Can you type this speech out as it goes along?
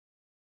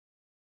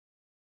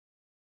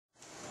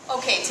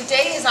Okay,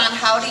 today is on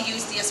how to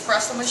use the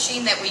espresso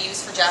machine that we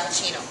use for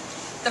Giappuccino.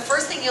 The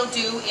first thing you'll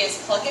do is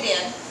plug it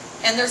in,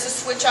 and there's a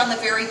switch on the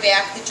very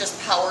back that just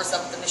powers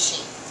up the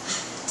machine.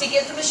 To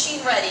get the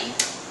machine ready,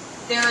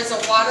 there is a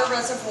water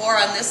reservoir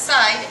on this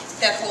side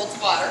that holds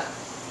water,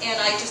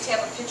 and I just have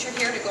a pitcher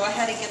here to go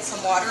ahead and get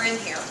some water in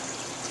here.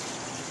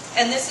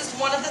 And this is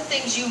one of the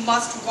things you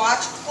must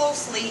watch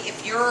closely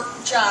if your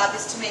job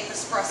is to make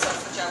espresso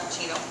for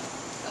Giappuccino,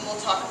 and we'll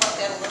talk about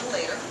that a little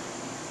later.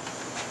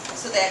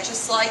 So that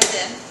just slides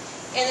in.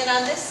 And then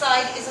on this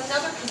side is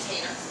another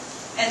container,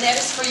 and that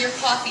is for your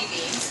coffee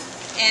beans.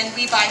 And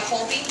we buy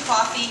whole bean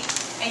coffee,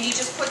 and you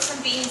just put some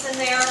beans in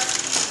there,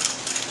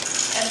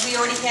 and we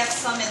already have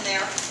some in there.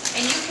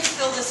 And you can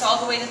fill this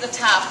all the way to the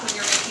top when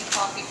you're making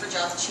coffee for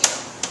Giappuccino.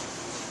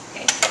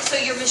 Okay? So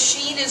your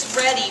machine is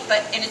ready,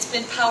 and it's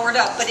been powered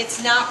up, but it's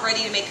not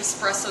ready to make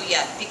espresso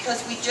yet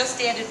because we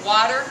just added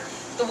water.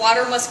 The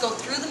water must go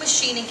through the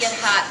machine and get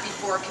hot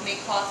before it can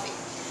make coffee.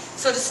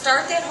 So to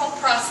start that whole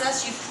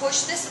process, you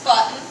push this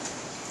button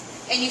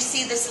and you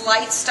see this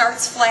light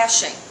starts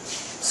flashing.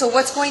 So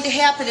what's going to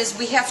happen is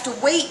we have to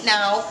wait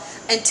now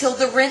until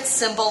the rinse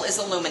symbol is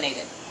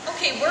illuminated.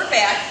 Okay, we're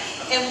back,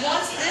 and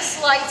once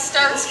this light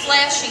starts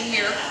flashing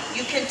here,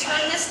 you can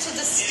turn this to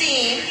the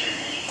steam,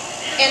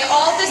 and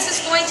all this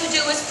is going to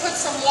do is put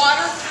some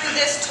water through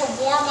this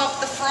to warm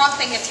up the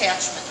frothing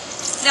attachment.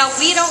 Now,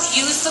 we don't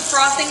use the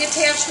frothing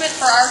attachment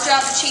for our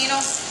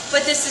Giappuccino,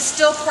 but this is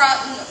still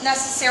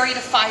necessary to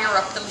fire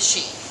up the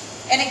machine.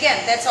 And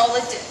again, that's all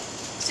it did.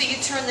 So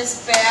you turn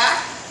this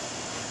back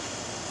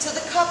to the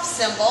cup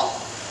symbol.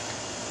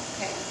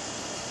 Okay.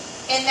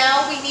 And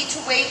now we need to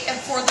wait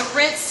for the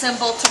rinse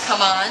symbol to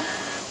come on.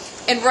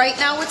 And right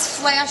now it's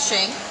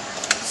flashing,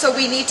 so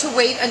we need to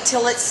wait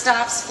until it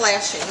stops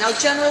flashing. Now,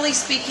 generally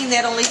speaking,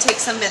 that only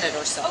takes a minute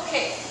or so.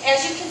 Okay,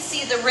 as you can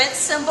see, the rinse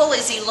symbol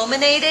is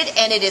illuminated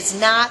and it is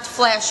not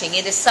flashing.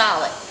 It is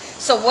solid.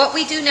 So what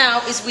we do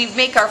now is we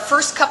make our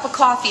first cup of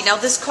coffee. Now,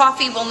 this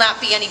coffee will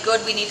not be any good.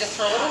 We need to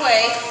throw it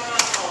away.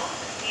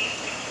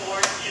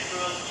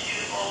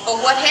 But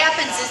what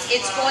happens is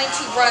it's going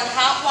to run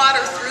hot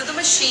water through the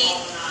machine.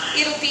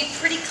 It'll be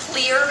pretty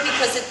clear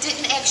because it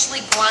didn't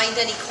actually grind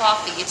any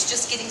coffee. It's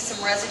just getting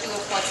some residue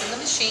of what's in the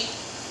machine.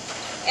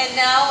 And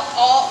now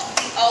all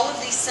of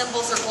these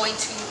symbols are going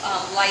to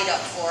light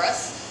up for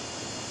us.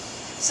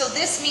 So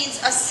this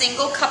means a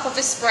single cup of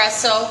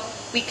espresso.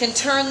 We can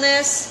turn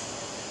this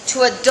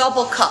to a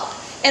double cup.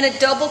 And a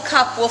double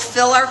cup will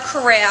fill our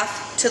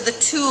carafe to the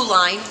 2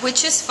 line,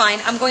 which is fine.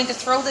 I'm going to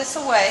throw this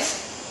away.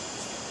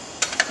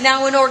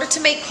 Now, in order to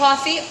make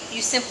coffee,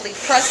 you simply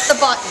press the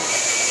button.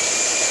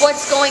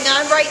 What's going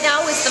on right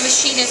now is the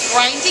machine is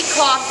grinding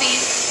coffee.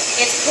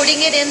 It's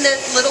putting it in the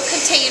little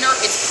container.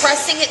 It's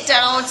pressing it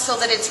down so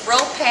that it's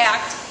real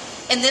packed.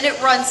 And then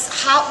it runs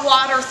hot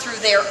water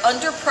through there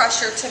under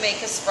pressure to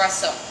make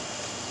espresso.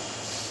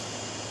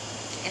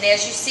 And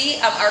as you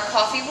see, our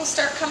coffee will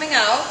start coming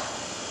out.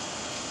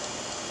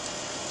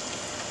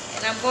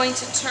 And I'm going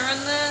to turn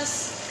this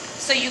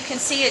so you can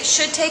see it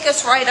should take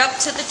us right up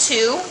to the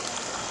 2.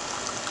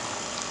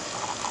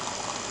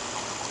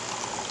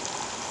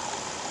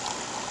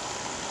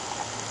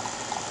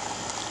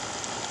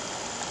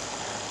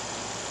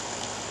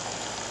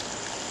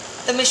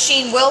 The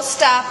machine will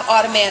stop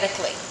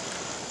automatically.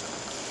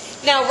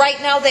 Now, right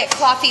now that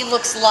coffee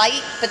looks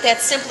light, but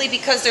that's simply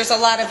because there's a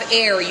lot of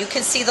air. You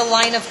can see the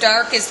line of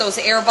dark as those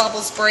air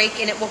bubbles break,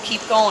 and it will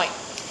keep going.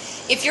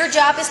 If your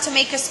job is to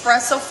make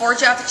espresso for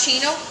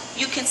Giappuccino,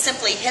 you can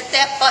simply hit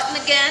that button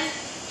again,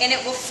 and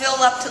it will fill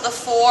up to the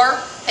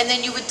 4, and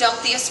then you would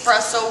dump the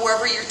espresso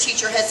wherever your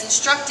teacher has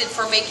instructed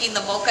for making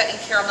the mocha and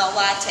caramel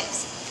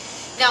lattes.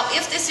 Now,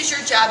 if this is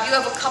your job, you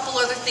have a couple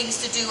other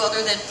things to do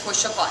other than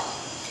push a button.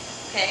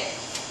 Okay.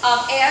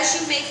 As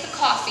you make the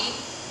coffee,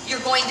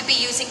 you're going to be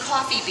using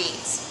coffee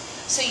beans.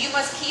 So you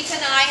must keep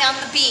an eye on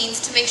the beans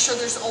to make sure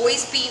there's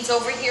always beans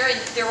over here, and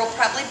there will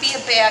probably be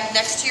a bag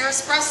next to your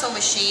espresso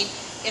machine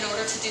in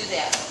order to do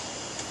that.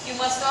 You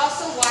must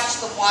also watch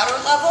the water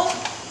level.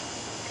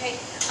 Okay.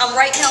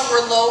 Right now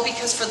we're low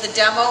because for the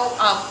demo,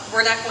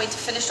 we're not going to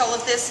finish all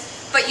of this,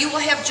 but you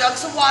will have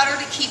jugs of water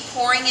to keep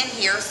pouring in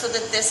here so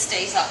that this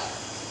stays up.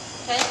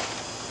 Okay.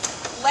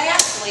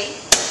 Lastly,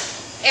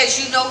 as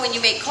you know, when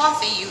you make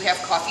coffee, you have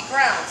coffee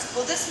grounds.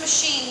 Well, this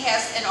machine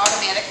has an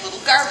automatic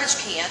little garbage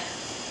can,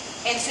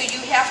 and so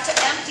you have to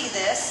empty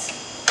this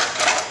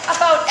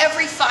about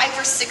every 5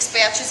 or 6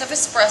 batches of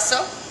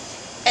espresso,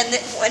 and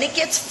then when it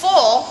gets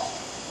full,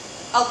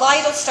 a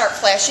light will start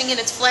flashing,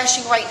 and it's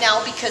flashing right now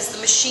because the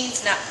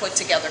machine's not put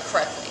together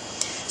correctly.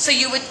 So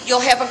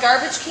you'll have a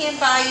garbage can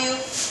by you,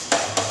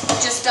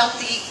 just dump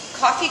the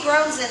coffee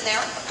grounds in there.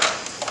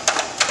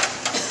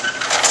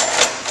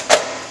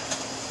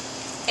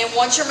 And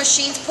once your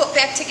machine's put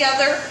back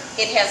together,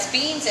 it has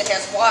beans, it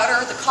has water,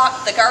 the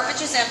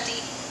garbage is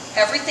empty,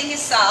 everything is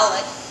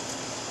solid,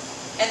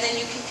 and then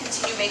you can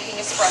continue making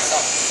espresso.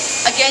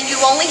 Again, you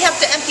only have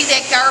to empty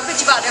that garbage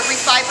about every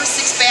 5 or 6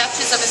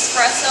 batches of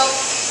espresso.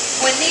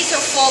 When these are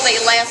full, they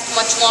last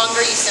much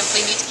longer. You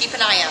simply need to keep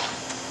an eye on them.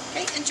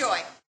 Okay, enjoy.